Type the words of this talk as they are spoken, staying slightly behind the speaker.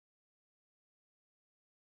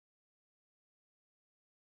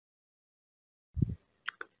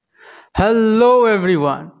Hello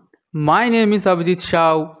everyone, my name is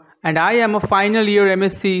Abhijit and I am a final year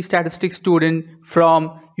MSc Statistics student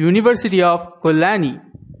from University of Kalyani.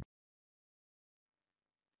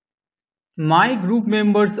 My group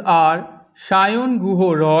members are Shayan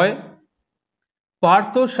Guho Roy,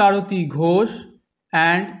 Partho Sharoti Ghosh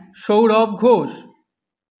and Saurabh Ghosh.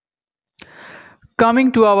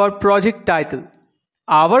 Coming to our project title.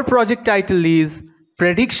 Our project title is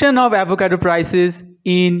Prediction of Avocado Prices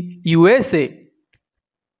in USA.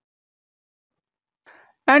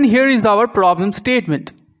 And here is our problem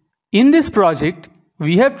statement. In this project,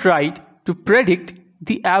 we have tried to predict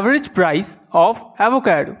the average price of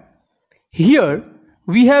avocado. Here,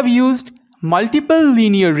 we have used multiple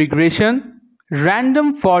linear regression,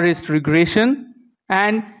 random forest regression,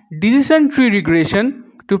 and decision tree regression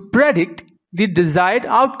to predict the desired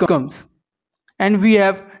outcomes. And we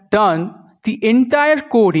have done the entire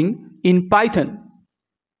coding in Python.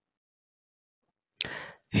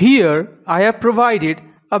 Here, I have provided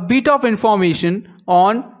a bit of information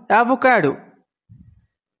on avocado.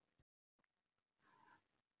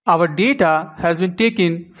 Our data has been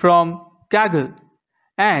taken from Kaggle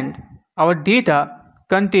and our data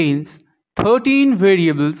contains 13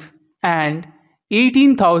 variables and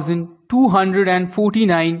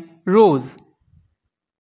 18,249 rows.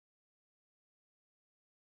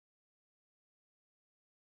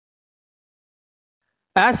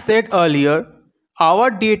 As said earlier,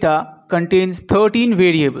 our data contains 13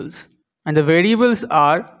 variables and the variables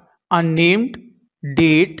are unnamed,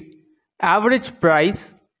 date, average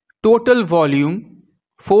price, total volume,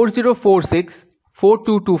 4046,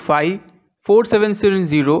 4225,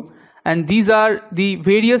 4770, and these are the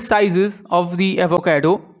various sizes of the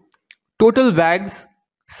avocado, total bags,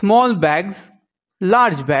 small bags,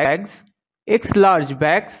 large bags, X large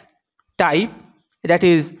bags, type, that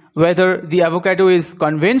is whether the avocado is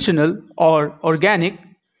conventional or organic,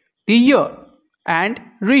 the year, and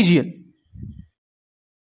region.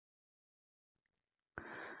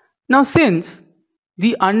 Now since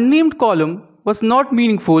the unnamed column was not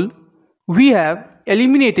meaningful, we have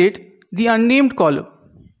eliminated the unnamed column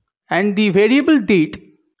and the variable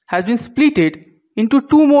date has been splitted into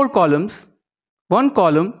two more columns. One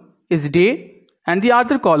column is day and the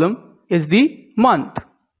other column is the month.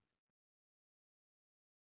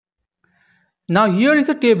 Now here is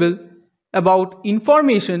a table about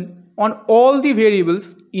information on all the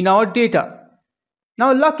variables in our data.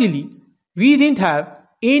 Now luckily, we didn't have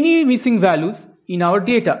any missing values in our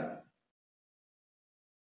data.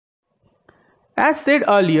 As said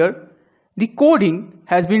earlier, the coding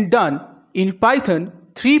has been done in Python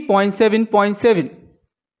 3.7.7.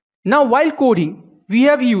 Now while coding, we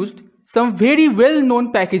have used some very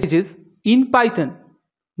well-known packages in Python,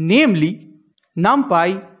 namely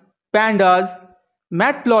NumPy, Pandas,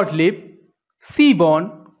 Matplotlib,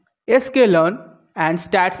 Seaborn, sklearn, and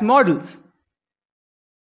stats models.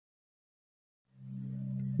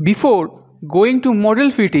 Before going to model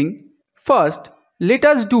fitting, first let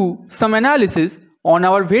us do some analysis on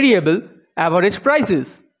our variable average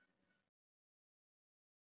prices.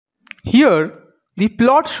 Here, the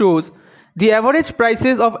plot shows the average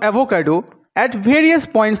prices of avocado at various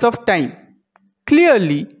points of time.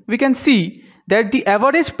 Clearly, we can see that the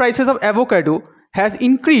average prices of avocado has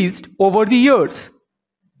increased over the years.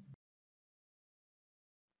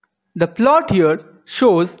 The plot here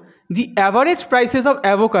shows the average prices of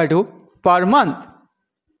avocado per month.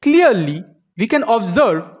 Clearly, we can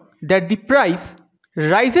observe that the price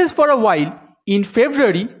rises for a while in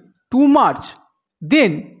February to March,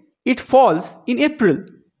 then it falls in April,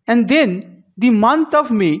 and then the month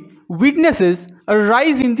of May witnesses a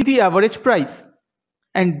rise in the average price.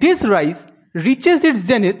 And this rise reaches its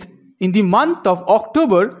zenith in the month of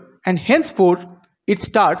October and henceforth it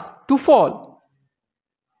starts to fall.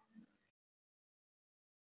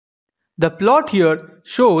 The plot here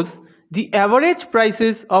shows the average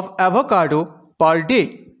prices of avocado per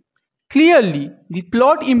day. Clearly, the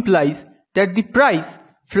plot implies that the price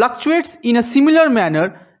fluctuates in a similar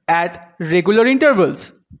manner at regular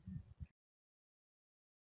intervals.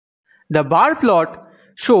 The bar plot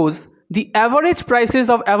shows the average prices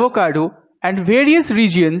of avocado at various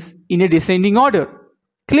regions in a descending order.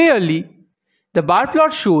 Clearly, the bar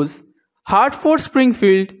plot shows Hartford,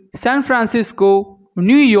 Springfield, San Francisco,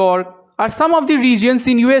 New York are some of the regions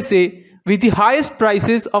in USA with the highest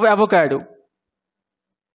prices of avocado.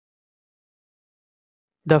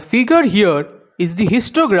 The figure here is the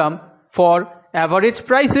histogram for average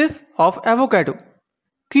prices of avocado.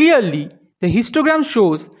 Clearly, the histogram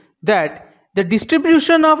shows that the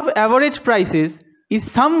distribution of average prices is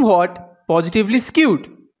somewhat positively skewed.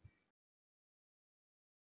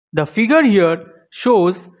 The figure here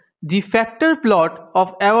shows the factor plot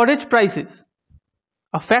of average prices.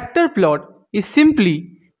 A factor plot is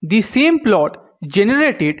simply the same plot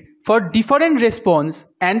generated for different response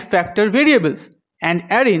and factor variables and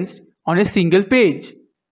arranged on a single page.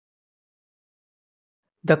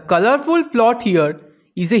 The colorful plot here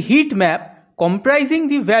is a heat map comprising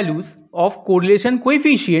the values of correlation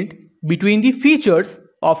coefficient between the features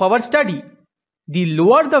of our study. The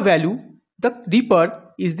lower the value, the deeper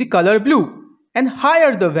is the color blue, and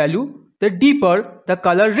higher the value, the deeper the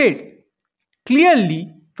color red. Clearly,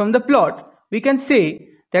 from the plot, we can say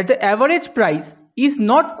that the average price is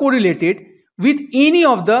not correlated with any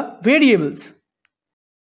of the variables.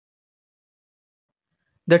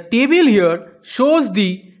 The table here shows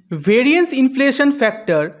the variance inflation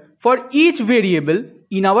factor for each variable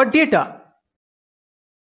in our data.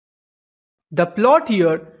 The plot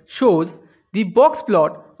here shows the box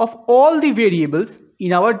plot of all the variables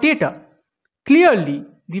in our data. Clearly,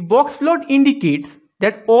 the box plot indicates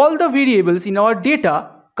that all the variables in our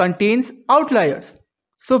data contains outliers.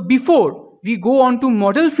 So before we go on to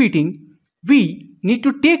model fitting, we need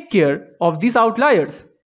to take care of these outliers.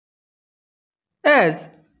 As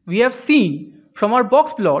we have seen from our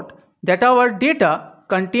box plot that our data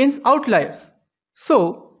contains outliers. So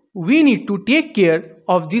we need to take care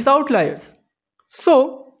of these outliers.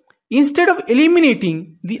 So instead of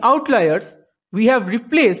eliminating the outliers, we have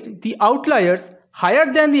replaced the outliers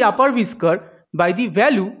higher than the upper whisker by the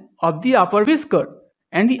value of the upper whisker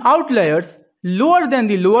and the outliers lower than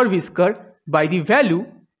the lower whisker by the value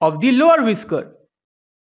of the lower whisker.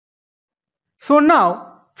 So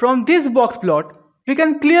now from this box plot, we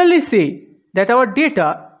can clearly say that our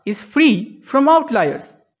data is free from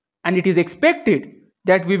outliers, and it is expected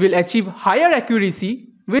that we will achieve higher accuracy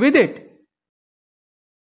with it.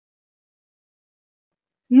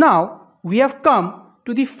 Now we have come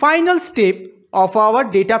to the final step of our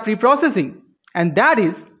data preprocessing, and that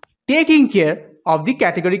is taking care of the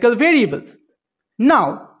categorical variables.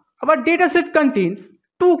 Now our dataset contains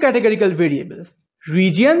two categorical variables,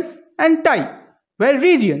 regions and type, where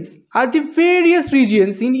regions are the various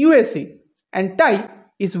regions in USA and type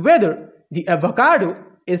is whether the avocado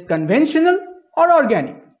is conventional or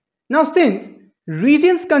organic. Now since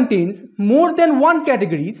regions contains more than one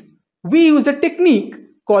categories, we use a technique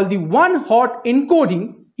called the one-hot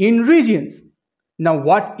encoding in regions. Now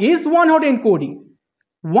what is one-hot encoding?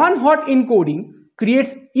 One-hot encoding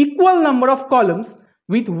creates equal number of columns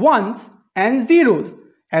with ones and zeros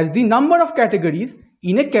as the number of categories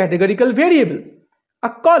in a categorical variable. A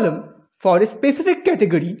column for a specific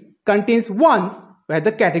category contains ones where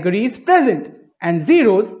the category is present and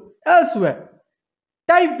zeros elsewhere.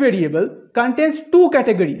 Type variable contains two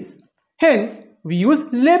categories. Hence, we use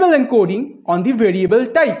label encoding on the variable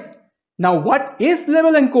type. Now, what is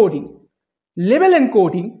label encoding? Label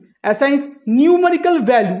encoding assigns numerical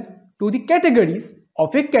value to the categories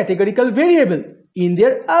of a categorical variable in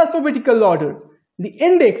their alphabetical order. The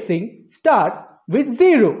indexing starts with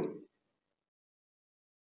 0.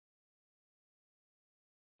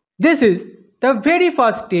 This is the very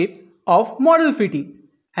first step of model fitting,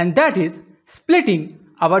 and that is splitting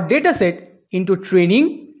our dataset into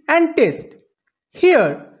training and test.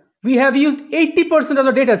 Here we have used 80% of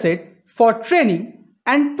the dataset for training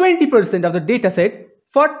and 20% of the dataset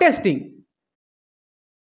for testing.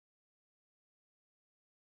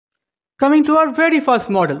 Coming to our very first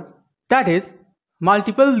model, that is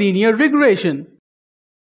multiple linear regression.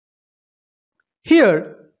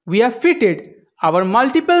 Here we have fitted our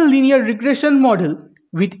multiple linear regression model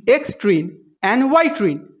with X-train and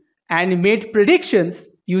Y-train and made predictions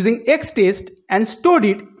using X-test and stored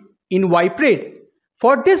it in Y-pred.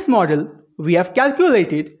 For this model, we have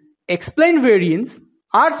calculated explained variance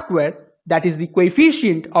R square, that is the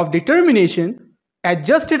coefficient of determination,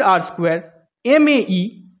 adjusted R square,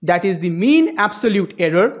 MAE, that is the mean absolute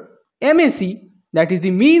error, MAC, that is the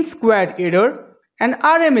mean squared error, and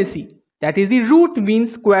RMAC, that is the root mean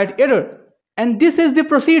squared error. And this is the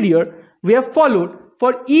procedure we have followed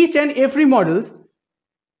for each and every models.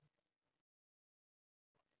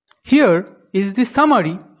 Here is the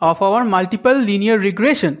summary of our multiple linear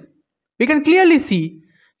regression. We can clearly see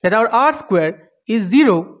that our R square is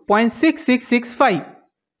 0.6665.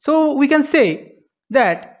 So we can say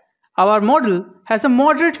that our model has a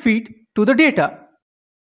moderate fit to the data.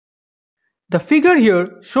 The figure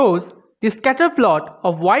here shows the scatter plot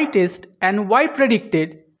of Y test and Y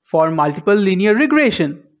predicted for multiple linear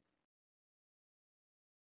regression.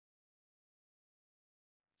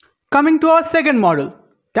 Coming to our second model,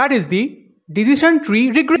 that is the decision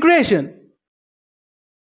tree regression.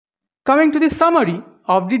 Coming to the summary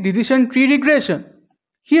of the decision tree regression.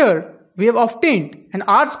 Here we have obtained an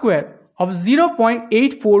R-square of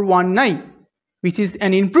 0.8419, which is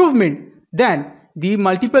an improvement than the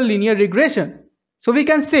multiple linear regression. So we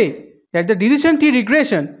can say that the decision tree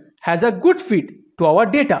regression has a good fit to our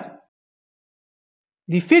data.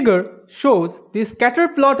 The figure shows the scatter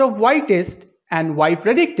plot of y-test and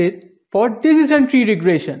y-predicted for decision tree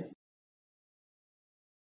regression.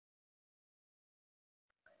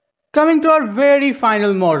 Coming to our very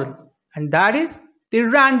final model, and that is the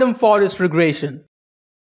random forest regression.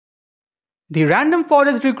 The random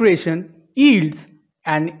forest regression yields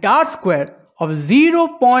an R-square of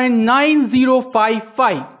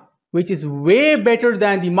 0.9055, which is way better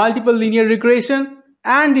than the multiple linear regression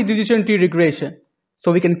and the decision tree regression.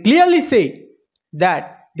 So we can clearly say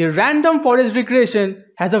that the random forest regression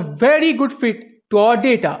has a very good fit to our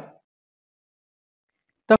data.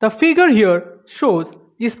 The figure here shows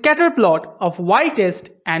the scatter plot of y-test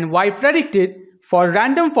and y-predicted for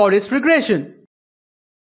random forest regression.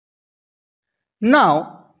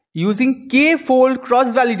 Now, using k-fold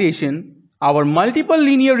cross-validation, our multiple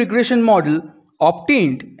linear regression model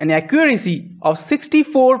obtained an accuracy of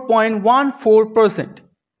 64.14%.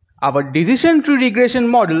 Our decision tree regression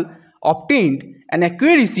model obtained an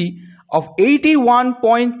accuracy of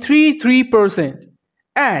 81.33%,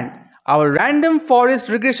 and our random forest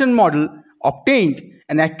regression model obtained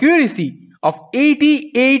an accuracy of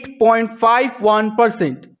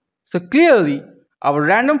 88.51%. So clearly, our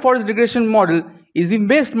random forest regression model is the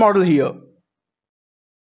best model here.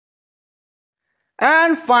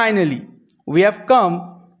 And finally, we have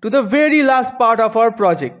come to the very last part of our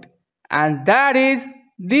project, and that is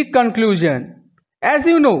the conclusion. As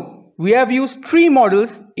you know, we have used 3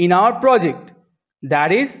 models in our project.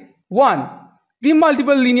 That is 1. The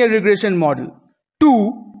multiple linear regression model,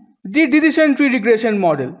 2. The decision tree regression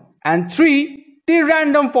model, and 3. The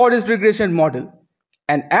random forest regression model.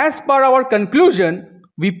 And as per our conclusion,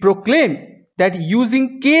 we proclaim that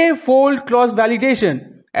using k-fold cross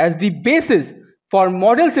validation as the basis for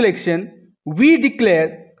model selection, we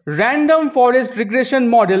declare random forest regression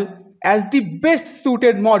model as the best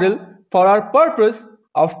suited model for our purpose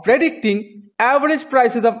of predicting average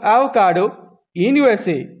prices of avocado in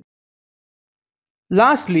USA.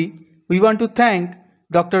 Lastly, we want to thank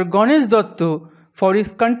Dr. Ganesh Datta for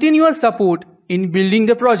his continuous support in building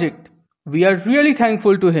the project. We are really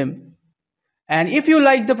thankful to him. And if you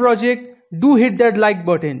like the project, do hit that like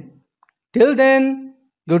button. Till then,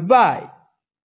 goodbye.